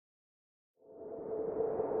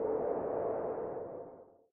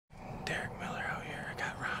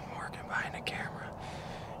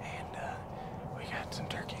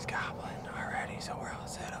so we're all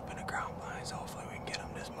set up in the ground blinds. Hopefully we can get them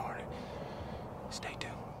this morning. Stay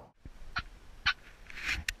tuned.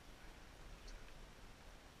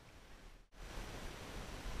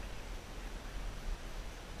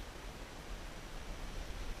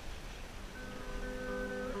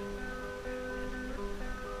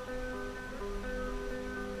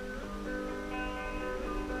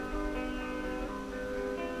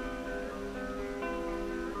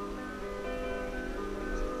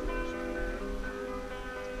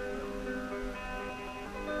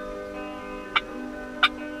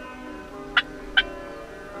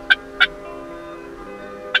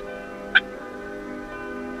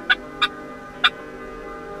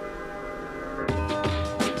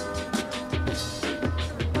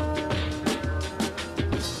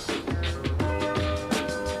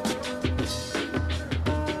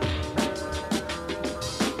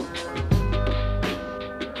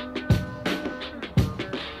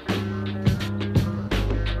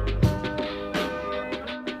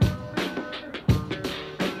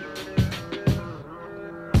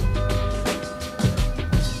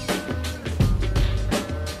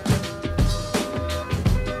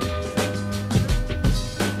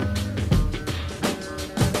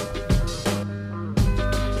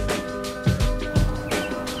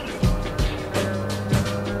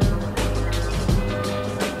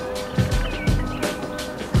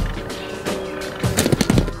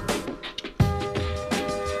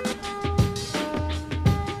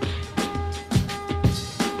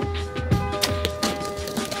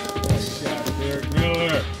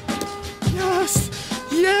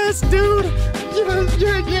 Yes, dude!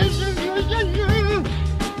 Yes.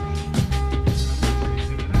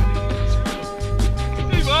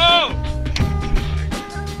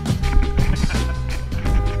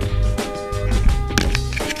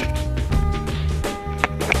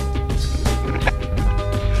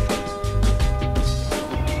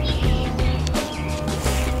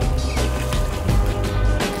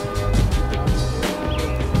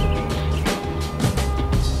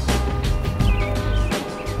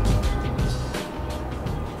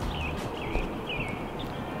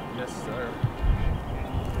 Yes, sir.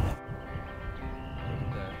 Look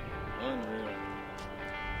at that. Unreal.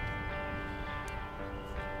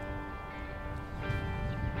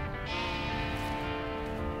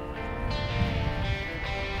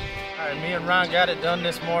 Alright, me and Ron got it done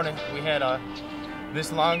this morning. We had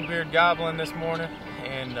this long-beard goblin this morning,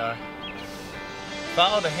 and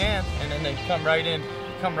followed a hand, and then they come right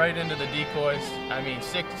into the decoys. I mean,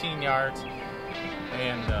 16 yards,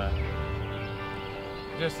 and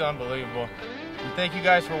just unbelievable. We thank you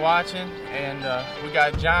guys for watching, and we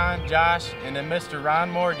got John, Josh, and then Mr.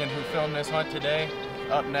 Ron Morgan, who filmed this hunt today,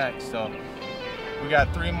 up next. So we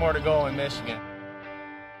got 3 more to go in Michigan.